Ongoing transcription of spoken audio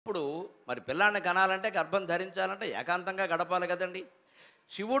అప్పుడు మరి పిల్లాన్ని కనాలంటే గర్భం ధరించాలంటే ఏకాంతంగా గడపాలి కదండి.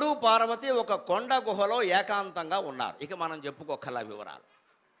 శివుడు పార్వతి ఒక కొండ గుహలో ఏకాంతంగా ఉన్నారు. ఇక మనం చెప్పుకోకలా వివరాలు.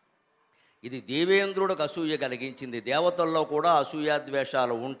 ఇది దేవేంద్రుడికి అసూయ కలిగించింది. దేవతల్లో కూడా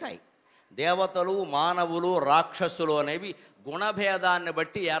అసూయాద్వేషాలు ఉంటాయి. దేవతలు, మానవులు, రాక్షసులు అనేవి గుణభేదాన్ని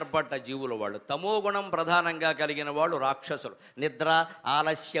బట్టి ఏర్పడ్డ జీవులు. వాళ్ళు తమో గుణం ప్రధానంగా కలిగిన వాళ్ళు రాక్షసులు. నిద్ర,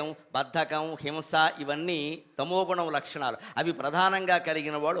 ఆలస్యం, బద్ధకం, హింస ఇవన్నీ తమోగుణం లక్షణాలు. అవి ప్రధానంగా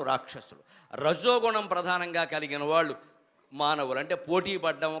కలిగిన వాళ్ళు రాక్షసులు. రజోగుణం ప్రధానంగా కలిగిన వాళ్ళు మానవులు. అంటే పోటీ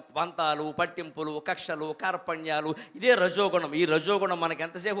పడ్డం, పంతాలు, పట్టింపులు, కక్షలు, కార్పణ్యాలు, ఇదే రజోగుణం. ఈ రజోగుణం మనకి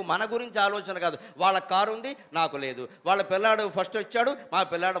ఎంతసేపు మన గురించి ఆలోచన కాదు. వాళ్ళ కారు ఉంది, నాకు లేదు. వాళ్ళ పిల్లాడు ఫస్ట్ వచ్చాడు, మా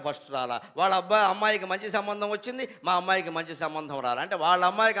పిల్లాడు ఫస్ట్ రాలా. వాళ్ళ అమ్మాయికి మంచి సంబంధం వచ్చింది, మా అమ్మాయికి మంచి సంబంధం రాలా. అంటే వాళ్ళ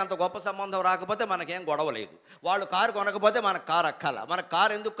అమ్మాయికి అంత గొప్ప సంబంధం రాకపోతే మనకేం గొడవ లేదు. వాళ్ళు కారు కొనకపోతే మనకు కారు అక్కల. మనకు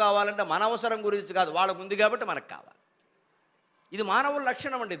కారు ఎందుకు కావాలంటే మన అవసరం గురించి కాదు, వాళ్ళకు ఉంది కాబట్టి మనకు కావాలి. ఇది మానవుల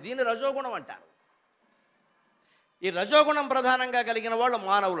లక్షణం అండి. దీన్ని రజోగుణం అంటారు. ఈ రజోగుణం ప్రధానంగా కలిగిన వాళ్ళు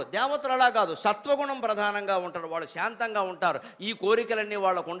మానవులు. దేవతలు అలా కాదు, సత్వగుణం ప్రధానంగా ఉంటారు. వాళ్ళు శాంతంగా ఉంటారు. ఈ కోరికలన్నీ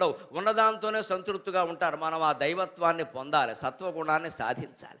వాళ్ళకు ఉండవు. ఉన్నదాంతోనే సంతృప్తిగా ఉంటారు. మనం ఆ దైవత్వాన్ని పొందాలి, సత్వగుణాన్ని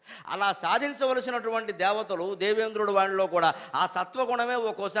సాధించాలి. అలా సాధించవలసినటువంటి దేవతలు, దేవేంద్రుడు వాళ్ళలో కూడా ఆ సత్వగుణమే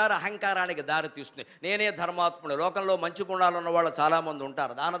ఒక్కోసారి అహంకారానికి దారితీస్తుంది. నేనే ధర్మాత్ముడు. లోకంలో మంచి గుణాలు ఉన్న వాళ్ళు చాలామంది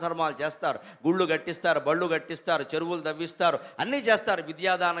ఉంటారు. దాన ధర్మాలు చేస్తారు, గుళ్ళు కట్టిస్తారు, బళ్ళు కట్టిస్తారు, చెరువులు తవ్విస్తారు, అన్నీ చేస్తారు,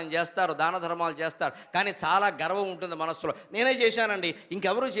 విద్యాదానం చేస్తారు, దాన ధర్మాలు చేస్తారు. కానీ చాలా గర్వం ఉంటుంది మనస్సులో. నేనే చేశానండి,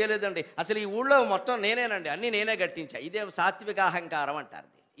 ఇంకెవరూ చేయలేదండి, అసలు ఈ ఊళ్ళో మొత్తం నేనేనండి, అన్నీ నేనే కట్టించా. ఇదే సాత్విక అహంకారం అంటారు.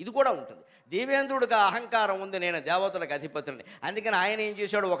 ఇది కూడా ఉంటుంది. దేవేంద్రుడికి ఆ అహంకారం ఉంది, నేను దేవతలకు అధిపతిని. అందుకని ఆయన ఏం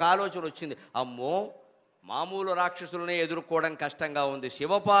చేశాడు, ఒక ఆలోచన వచ్చింది. అమ్మో, మామూలు రాక్షసులనే ఎదుర్కోవడం కష్టంగా ఉంది.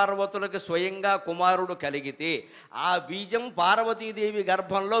 శివపార్వతులకు స్వయంగా కుమారుడు కలిగితే, ఆ బీజం పార్వతీదేవి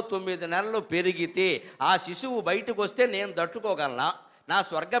గర్భంలో 9 నెలలు పెరిగితే, ఆ శిశువు బయటకు వస్తే నేను తట్టుకోగలనా? నా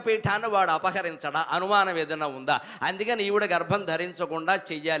స్వర్గపీఠాన్ని వాడు అపహరించడా? అనుమానం ఏదైనా ఉందా? అందుకని ఈవిడ గర్భం ధరించకుండా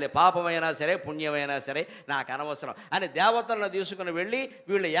చెయ్యాలి. పాపమైనా సరే, పుణ్యమైనా సరే నాకు అనవసరం అని దేవతలను తీసుకుని వెళ్ళి,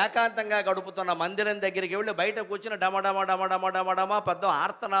 వీళ్ళు ఏకాంతంగా గడుపుతున్న మందిరం దగ్గరికి వెళ్ళి బయట కూర్చుని డమడమ డమడమ డమడమ పెద్ద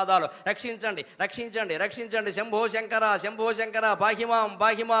ఆర్తనాదాలు, రక్షించండి, రక్షించండి, రక్షించండి, శంభో శంకర, శంభో శంకర, పాహిమాం,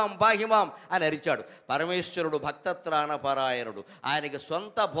 పాహిమాం, పాహిమాం అని అరిచాడు. పరమేశ్వరుడు భక్తత్రాణపరాయణుడు. ఆయనకి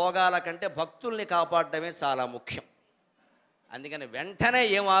సొంత భోగాల కంటే భక్తుల్ని కాపాడటమే చాలా ముఖ్యం. అందుకని వెంటనే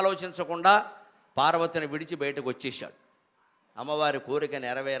ఏం ఆలోచించకుండా పార్వతిని విడిచి బయటకు వచ్చేసాడు. అమ్మవారి కోరిక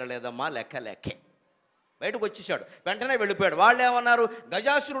నెరవేరలేదమ్మా, లెక్కే బయటకు వచ్చేసాడు. వెంటనే వెళ్ళిపోయాడు. వాళ్ళు ఏమన్నారు,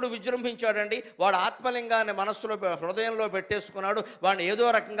 గజాసురుడు విజృంభించాడండి, వాడు ఆత్మలింగాన్ని మనస్సులో హృదయంలో పెట్టేసుకున్నాడు, వాడిని ఏదో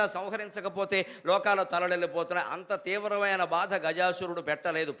రకంగా సంహరించకపోతే లోకాలు తలలెళ్ళిపోతున్నాయి. అంత తీవ్రమైన బాధ గజాసురుడు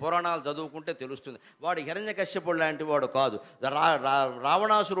పెట్టలేదు. పురాణాలు చదువుకుంటే తెలుస్తుంది. వాడు హిరణ్యకశ్యపుడు లాంటి వాడు కాదు,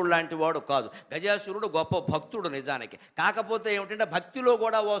 రావణాసురుడు లాంటి వాడు కాదు. గజాసురుడు గొప్ప భక్తుడు నిజానికి. కాకపోతే ఏమిటంటే భక్తిలో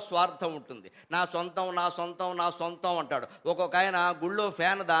కూడా ఓ స్వార్థం ఉంటుంది. నా సొంతం, నా సొంతం, నా సొంతం అంటాడు. ఒక్కొక్క ఆయన గుళ్ళో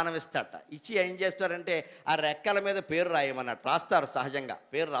ఫ్యాన్ దానం ఇస్తాట. ఇచ్చి ఏం చేస్తారంటే ఆ రెక్కల మీద పేరు రాయమన్నట్టు రాస్తారు. సహజంగా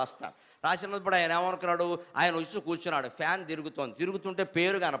పేరు రాస్తారు. రాసినప్పుడు ఆయన ఏమనుకున్నాడు, ఆయన వచ్చి కూర్చున్నాడు, ఫ్యాన్ తిరుగుతుంటే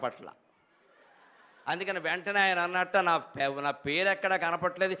పేరు కనపట్ల. అందుకని వెంటనే ఆయన అన్నట్ట, నా పేరు ఎక్కడ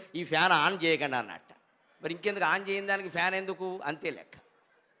కనపట్లేదు, ఈ ఫ్యాన్ ఆన్ చేయకండి అన్నట్ట. మరి ఇంకెందుకు ఆన్ చేయని దానికి ఫ్యాన్ ఎందుకు? అంతే లెక్క.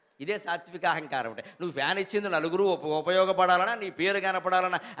 ఇదే సాత్విక అహంకారం. అంటే నువ్వు ఫ్యాన్ ఇచ్చింది నలుగురు ఉపయోగపడాలన్నా, నీ పేరు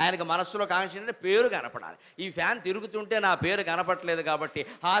కనపడాలన్నా, ఆయనకు మనస్సులో కాంక్ష అంటే పేరు కనపడాలి. ఈ ఫ్యాన్ తిరుగుతుంటే నా పేరు కనపట్లేదు కాబట్టి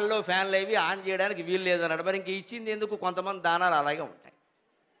హాల్లో ఫ్యాన్లు అవి ఆన్ చేయడానికి వీలు లేదన్నాడు. మరి ఇంక ఇచ్చింది ఎందుకు? కొంతమంది దానాలు అలాగే ఉంటాయి.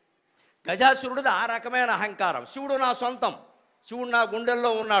 గజాసురుడిది ఆ రకమైన అహంకారం. శివుడు నా సొంతం, శివుడు నా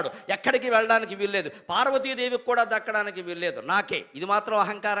గుండెల్లో ఉన్నాడు, ఎక్కడికి వెళ్ళడానికి వీల్లేదు, పార్వతీదేవికి కూడా దక్కడానికి వీల్లేదు, నాకే. ఇది మాత్రం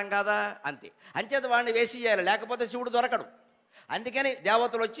అహంకారం కాదా? అంతే. అంచేత వాడిని వేసేయాలి, లేకపోతే శివుడు దొరకడు. అందుకని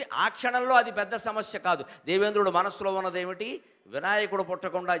దేవతలు వచ్చి ఆ క్షణంలో అది పెద్ద సమస్య కాదు. దేవేంద్రుడు మనస్సులో ఉన్నదేమిటి, వినాయకుడు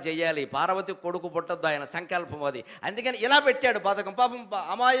పుట్టకుండా చెయ్యాలి, పార్వతి కొడుకు పుట్టద్దు, ఆయన సంకల్పం అది. అందుకని ఇలా పెట్టాడు పథకం. పాపం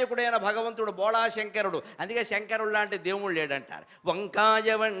అమాయకుడైన భగవంతుడు బోళాశంకరుడు. అందుకే శంకరుడు లాంటి దేవుడు లేడంటారు.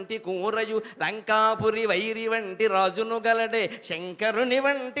 వంకాయ వంటి కూరయు లంకాపురి వైరి వంటి రాజును గలడే, శంకరుని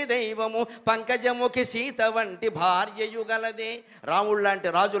వంటి దైవము పంకజముఖి సీత వంటి భార్యయు గలదే. రాముడు లాంటి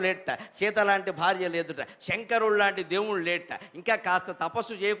రాజు లేట, సీత లాంటి భార్య లేదుట, శంకరుడు లాంటి దేవుడు లేట. ఇంకా కాస్త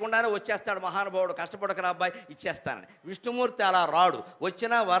తపస్సు చేయకుండానే వచ్చేస్తాడు మహానుభావుడు, కష్టపడకరా అబ్బాయి ఇచ్చేస్తానని. విష్ణుమూర్తి అలా రాడు,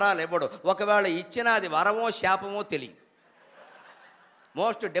 వచ్చినా వరాలు ఇవ్వడు. ఒకవేళ ఇచ్చినా అది వరమో శాపమో తెలియదు.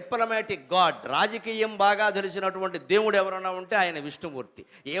 Most diplomatic God. రాజకీయం బాగా తెలిసినటువంటి దేవుడు ఎవరన్నా ఉంటే ఆయన విష్ణుమూర్తి.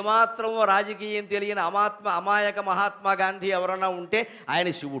 ఏమాత్రమో రాజకీయం తెలియని అమాయక మహాత్మా గాంధీ ఎవరన్నా ఉంటే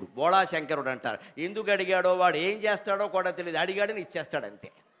ఆయన శివుడు, బోళాశంకరుడు అంటారు. ఎందుకు అడిగాడో, వాడు ఏం చేస్తాడో కూడా తెలియదు, అడిగాడని ఇచ్చేస్తాడు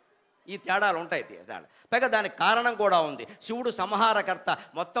అంతే. ఈ తేడాలు ఉంటాయి తేడాలు. పైగా దానికి కారణం కూడా ఉంది. శివుడు సంహారకర్త,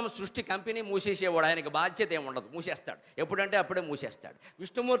 మొత్తం సృష్టి కంపెనీ మూసేసేవాడు, ఆయనకి బాధ్యత ఏమి ఉండదు, మూసేస్తాడు. ఎప్పుడంటే అప్పుడే మూసేస్తాడు.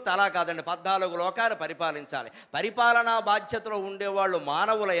 విష్ణుమూర్తి అలా కాదండి, 14 లోకాలు పరిపాలించాలి. పరిపాలనా బాధ్యతలో ఉండేవాళ్ళు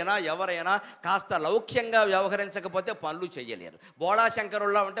మానవులైనా ఎవరైనా కాస్త లౌక్యంగా వ్యవహరించకపోతే పనులు చేయలేరు.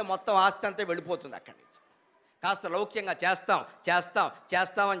 బోళాశంకరుల్లో ఉంటే మొత్తం ఆస్తి అంతా వెళ్ళిపోతుంది అక్కడి నుంచి. కాస్త లౌక్యంగా చేస్తాం చేస్తాం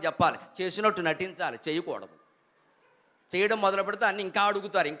చేస్తామని చెప్పాలి, చేసినట్టు నటించాలి, చేయకూడదు. చేయడం మొదలు పెడితే అన్ని ఇంకా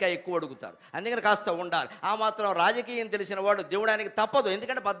అడుగుతారు, ఇంకా ఎక్కువ అడుగుతారు. అందుకని కాస్త ఉండాలి. ఆ మాత్రం రాజకీయం తెలిసిన వాడు దేవుడానికి తప్పదు,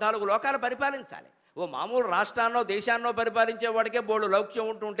 ఎందుకంటే 14 లోకాలు పరిపాలించాలి. ఓ మామూలు రాష్ట్రాన్నో దేశాన్నో పరిపాలించేవాడికే బోర్డు లౌక్యం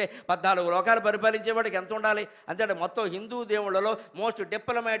ఉంటుంటే 14 లోకాలు పరిపాలించేవాడికి ఎంత ఉండాలి? అంతే. మొత్తం హిందూ దేవుళ్ళలో మోస్ట్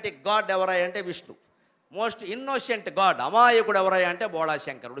డిప్లొమాటిక్ గాడ్ ఎవరై అంటే విష్ణు, మోస్ట్ ఇన్నోసెంట్ గాడ్ అమాయకుడు ఎవరై అంటే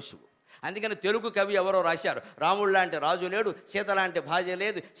బోళాశంకరుడు శివుడు. అందుకని తెలుగు కవి ఎవరో రాశారు, రాముడు లాంటి రాజు లేడు, సీత లాంటి భార్య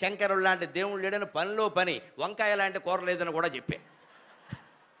లేదు, శంకరుడు లాంటి దేవుడు లేడని పనిలో పని వంకాయ లాంటి కూర లేదని కూడా చెప్పాను.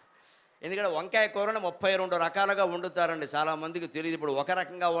 ఎందుకంటే వంకాయ కూరని 32 రకాలుగా వండుతారండి, చాలామందికి తెలియదు. ఇప్పుడు ఒక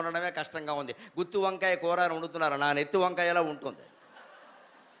రకంగా వండడమే కష్టంగా ఉంది. గుత్తి వంకాయ కూర అని వండుతున్నారు, నా నెత్తి వంకాయలా ఉంటుంది.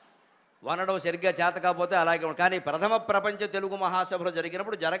 వనడం సరిగ్గా చేత కాకపోతే అలాగే. కానీ ప్రథమ ప్రపంచ తెలుగు మహాసభలు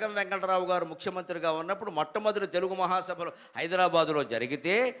జరిగినప్పుడు జరగం వెంకటరావు గారు ముఖ్యమంత్రిగా ఉన్నప్పుడు మొట్టమొదటి తెలుగు మహాసభలు హైదరాబాదులో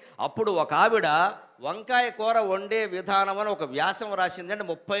జరిగితే అప్పుడు ఒక ఆవిడ వంకాయ కూర వండే విధానం అని ఒక వ్యాసం రాసిందండి.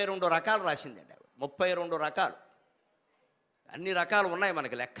 32 రకాలు రాసిందండి. 32 రకాలు, అన్ని రకాలు ఉన్నాయి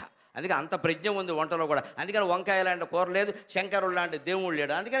మనకి లెక్క. అందుకే అంత ప్రజ్ఞ ఉంది వంటలో కూడా. అందుకని వంకాయ లాంటి కూర లేదు, శంకరుడు లాంటి దేవుడు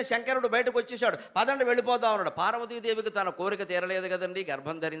లేడు. అందుకని శంకరుడు బయటకు వచ్చేసాడు, పదండి వెళ్ళిపోదాం అన్నాడు. పార్వతీదేవికి తన కోరిక తీరలేదు కదండి,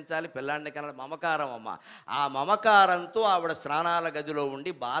 గర్భం ధరించాలి, పిల్లాడిని కన్నా మమకారం అమ్మ. ఆ మమకారంతో ఆవిడ స్నానాల గదిలో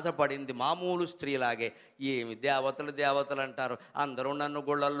ఉండి బాధపడింది, మామూలు స్త్రీలాగే. ఏమి దేవతలు అంటారు, అందరూ నన్ను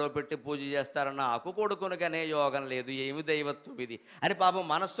గుళ్ళల్లో పెట్టి పూజ చేస్తారు, నాకు కొడుకునికనే యోగం లేదు, ఏమి దైవత్వం ఇది అని పాపం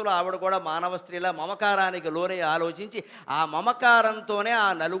మనస్సులో ఆవిడ కూడా మానవ స్త్రీలా మమకారానికి లోనే ఆలోచించి ఆ మమకారంతోనే ఆ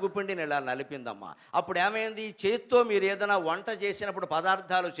నలుగు పిండిని ఇలా నలిపిందమ్మా. అప్పుడు ఏమైంది, చేత్తో మీరు ఏదైనా వంట చేసినప్పుడు,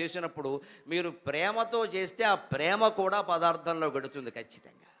 పదార్థాలు చేసినప్పుడు మీరు ప్రేమతో చేస్తే ఆ ప్రేమ కూడా పదార్థంలో గడుతుంది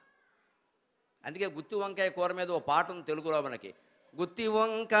ఖచ్చితంగా. అందుకే గుత్తి వంకాయ కూర మీద ఓ పాట ఉంది తెలుగులో మనకి. గుత్తి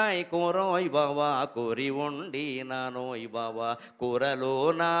వంకాయ కూరోయ్ బావా కూరి వండి నానోయ్ బావా, కూరలో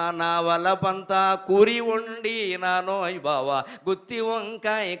నావల పంత కూరి వండి నానోయ్ బావా, గుత్తి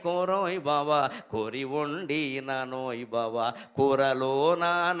వంకాయ కూరోయ్ బావా కూరి వండి నానోయ్ బావా, కూరలో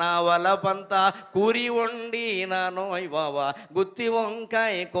నావల పంత కూరి వండి నానోయ్ బావా, గుత్తి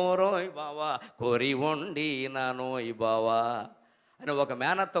వంకాయ కూరోయ్ బావా కూరి వండి నానోయ్ బావా అని ఒక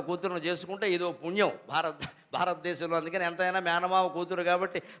మేనత్త కూతురును చేసుకుంటే ఇదో పుణ్యం భారతదేశంలో. అందుకని ఎంతైనా మేనమావ కూతురు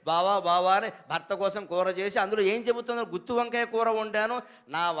కాబట్టి బావా అని భర్త కోసం కూర చేసి అందులో ఏం చెబుతుందో, గుత్తి వంకాయ కూర వండాను,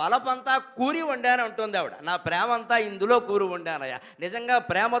 నా వలపంతా కూరి వండాను అంటుంది ఆవిడ. నా ప్రేమ అంతా ఇందులో కూరి వండానయ్యా. నిజంగా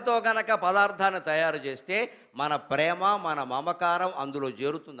ప్రేమతో కనుక పదార్థాన్ని తయారు చేస్తే మన ప్రేమ మన మమకారం అందులో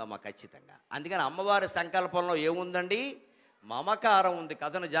చేరుతుందమ్మా ఖచ్చితంగా. అందుకని అమ్మవారి సంకల్పంలో ఏముందండి, మమకారం ఉంది.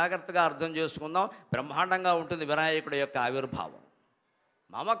 కథను జాగ్రత్తగా అర్థం చేసుకుందాం, బ్రహ్మాండంగా ఉంటుంది వినాయకుడి యొక్క ఆవిర్భావం.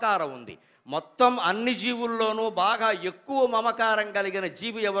 మమకారం ఉంది. మొత్తం అన్ని జీవుల్లోనూ బాగా ఎక్కువ మమకారం కలిగిన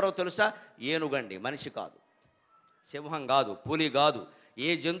జీవి ఎవరో తెలుసా? ఏనుగండి. మనిషి కాదు, సింహం కాదు, పులి కాదు, ఏ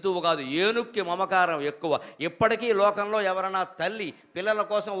జంతువు కాదు, ఏనుగుకి మమకారం ఎక్కువ. ఇప్పటికీ లోకంలో ఎవరైనా తల్లి పిల్లల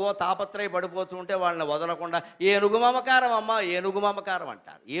కోసం ఓ తాపత్రయ పడిపోతుంటే వాళ్ళని వదలకుండా ఏనుగు మమకారం అమ్మ, ఏనుగు మమకారం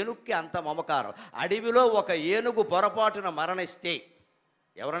అంటారు. ఏనుగుకి అంత మమకారం. అడవిలో ఒక ఏనుగు పొరపాటున మరణిస్తే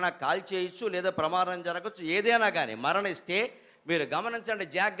ఎవరైనా కాల్ చేయొచ్చు, లేదా ప్రమాదం జరగచ్చు, ఏదైనా కానీ మరణిస్తే మీరు గమనించండి,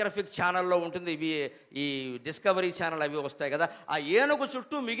 జాగ్రఫిక్ ఛానల్లో ఉంటుంది, ఇవి ఈ డిస్కవరీ ఛానల్ అవి వస్తాయి కదా, ఆ ఏనుగు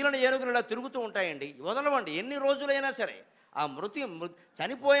చుట్టూ మిగిలిన ఏనుగులు ఇలా తిరుగుతూ ఉంటాయండి, వదలవండి ఎన్ని రోజులైనా సరే. ఆ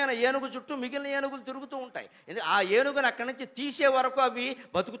చనిపోయిన ఏనుగు చుట్టూ మిగిలిన ఏనుగులు తిరుగుతూ ఉంటాయి. ఆ ఏనుగుని అక్కడి నుంచి తీసే వరకు అవి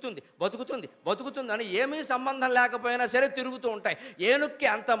బతుకుతుంది అని ఏమీ సంబంధం లేకపోయినా సరే తిరుగుతూ ఉంటాయి. ఏనుగుకి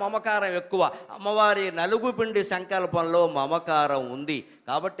అంత మమకారం ఎక్కువ. అమ్మవారి నలుగుపిండి సంకల్పంలో మమకారం ఉంది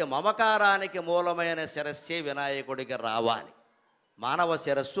కాబట్టి మమకారానికి మూలమైన శిరస్సే వినాయకుడికి రావాలి. మానవ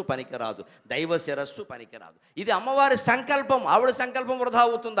శిరస్సు పనికిరాదు, దైవ శిరస్సు పనికిరాదు. ఇది అమ్మవారి సంకల్పం. ఆవిడ సంకల్పం వృధా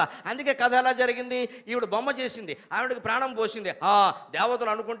అవుతుందా? అందుకే కథ ఎలా జరిగింది, ఈవిడ బొమ్మ చేసింది, ఆవిడకి ప్రాణం పోసింది.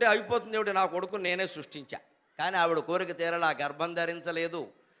 దేవతలు అనుకుంటే అయిపోతుంది, ఈవిడ నా కొడుకుని నేనే సృష్టించా. కానీ ఆవిడ కోరిక తీరాల, గర్భం ధరించలేదు,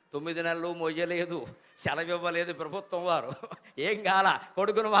 9 నెలలు మొయ్యలేదు, సెలవివ్వలేదు ప్రభుత్వం వారు, ఏం కాల,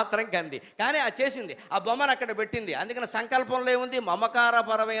 కొడుకును మాత్రం కంది. కానీ అది చేసింది, ఆ బొమ్మను అక్కడ పెట్టింది. అందుకని సంకల్పంలో ఏముంది,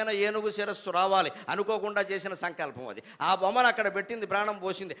 మమకారపరమైన ఏనుగు శిరస్సు రావాలి అనుకోకుండా చేసిన సంకల్పం అది. ఆ బొమ్మను అక్కడ పెట్టింది, ప్రాణం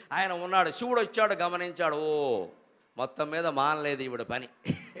పోసింది, ఆయన ఉన్నాడు, శివుడు వచ్చాడు, గమనించాడు, ఓ మొత్తం మీద మానలేదు ఈవిడ పని.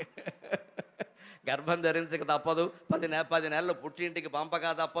 గర్భం ధరించక తప్పదు, 10 నెలలు పుట్టింటికి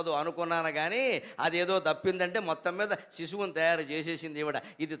పంపక తప్పదు అనుకున్నాను. కానీ అదేదో తప్పిందంటే మొత్తం మీద శిశువుని తయారు చేసేసింది ఈవిడ,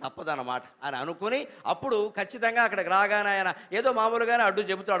 ఇది తప్పదన్నమాట అని అనుకుని అప్పుడు ఖచ్చితంగా అక్కడికి రాగానే ఆయన ఏదో మామూలుగానే అడ్డు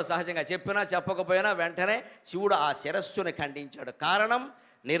చెబుతాడు. సహజంగా చెప్పినా చెప్పకపోయినా వెంటనే శివుడు ఆ శిరస్సుని ఖండించాడు. కారణం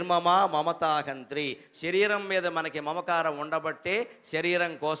నిర్మమ మమతాహంత్రి. శరీరం మీద మనకి మమకారం ఉండబట్టే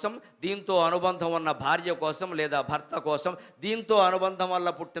శరీరం కోసం, దీంతో అనుబంధం ఉన్న భార్య కోసం లేదా భర్త కోసం, దీంతో అనుబంధం వల్ల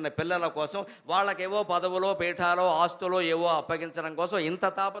పుట్టిన పిల్లల కోసం, వాళ్ళకేవో పదవులో పీఠాలో ఆస్తులో ఏవో అప్పగించడం కోసం ఇంత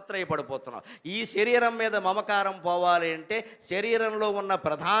తాపత్రయపడిపోతున్నాం. ఈ శరీరం మీద మమకారం పోవాలి అంటే శరీరంలో ఉన్న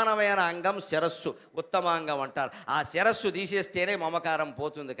ప్రధానమైన అంగం శిరస్సు, ఉత్తమాంగం అంటారు. ఆ శిరస్సు తీసేస్తేనే మమకారం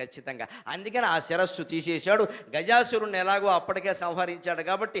పోతుంది ఖచ్చితంగా. అందుకని ఆ శిరస్సు తీసేశాడు. గజాసురుణ్ణి ఎలాగో అప్పటికే సంహరించాడు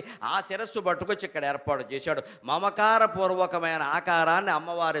కాబట్టి ఆ శిరస్సు పట్టుకొచ్చి ఇక్కడ ఏర్పాటు చేశాడు. మమకారపూర్వకమైన ఆకారాన్ని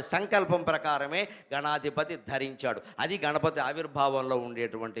అమ్మవారి సంకల్పం ప్రకారమే గణాధిపతి ధరించాడు. అది గణపతి ఆవిర్భావంలో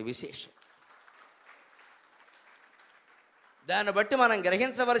ఉండేటువంటి విశేషం. దాన్ని బట్టి మనం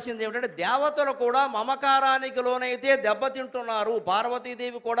గ్రహించవలసింది ఏమిటంటే దేవతలు కూడా మమకారానికి లోనైతే దెబ్బతింటున్నారు.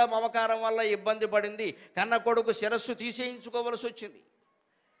 పార్వతీదేవి కూడా మమకారం వల్ల ఇబ్బంది పడింది. కన్న కొడుకు శిరస్సు తీసేయించుకోవలసి వచ్చింది.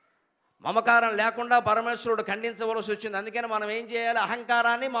 మమకారం లేకుండా పరమేశ్వరుడు ఖండించవలసి వచ్చింది. అందుకని మనం ఏం చేయాలి?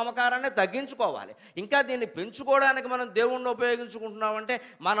 అహంకారాన్ని మమకారాన్ని తగ్గించుకోవాలి. ఇంకా దీన్ని పెంచుకోవడానికి మనం దేవుణ్ణి ఉపయోగించుకుంటున్నామంటే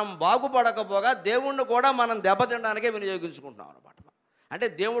మనం బాగుపడకపోగా దేవుణ్ణి కూడా మనం దెబ్బతినడానికే వినియోగించుకుంటున్నాం అన్నమాట. అంటే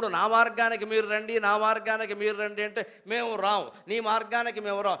దేవుడు నా మార్గానికి మీరు రండి, నా మార్గానికి మీరు రండి అంటే మేము రాం, నీ మార్గానికి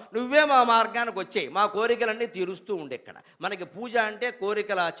మేము రాం, నువ్వే మా మార్గానికి వచ్చేయి, మా కోరికలన్నీ తీరుస్తూ ఉండే. ఇక్కడ మనకి పూజ అంటే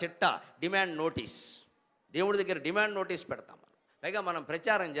కోరికల చిట్టా, డిమాండ్ నోటీస్. దేవుడి దగ్గర డిమాండ్ నోటీస్ పెడతాం. పైగా మనం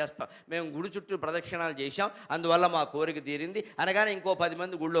ప్రచారం చేస్తాం, మేము గుడి చుట్టూ ప్రదక్షిణాలు చేశాం, అందువల్ల మా కోరిక తీరింది అనగానే ఇంకో 10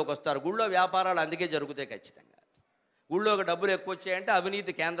 మంది గుళ్ళోకి వస్తారు. గుళ్ళో వ్యాపారాలు అందుకే జరుగుతాయి ఖచ్చితంగా. గుళ్ళోకి డబ్బులు ఎక్కువ వచ్చాయంటే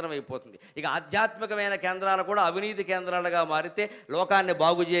అవినీతి కేంద్రం అయిపోతుంది. ఇక ఆధ్యాత్మికమైన కేంద్రాలు కూడా అవినీతి కేంద్రాలుగా మారితే లోకాన్ని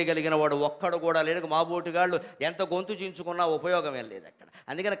బాగు చేయగలిగిన వాడు ఒక్కడు కూడా లేడు. మా బోటిగాళ్ళు ఎంత గొంతు చించుకున్నా ఉపయోగం ఏం లేదు అక్కడ.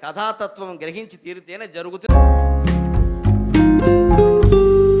 అందుకని కథాతత్వం గ్రహించి తీరితేనే జరుగుతుంది.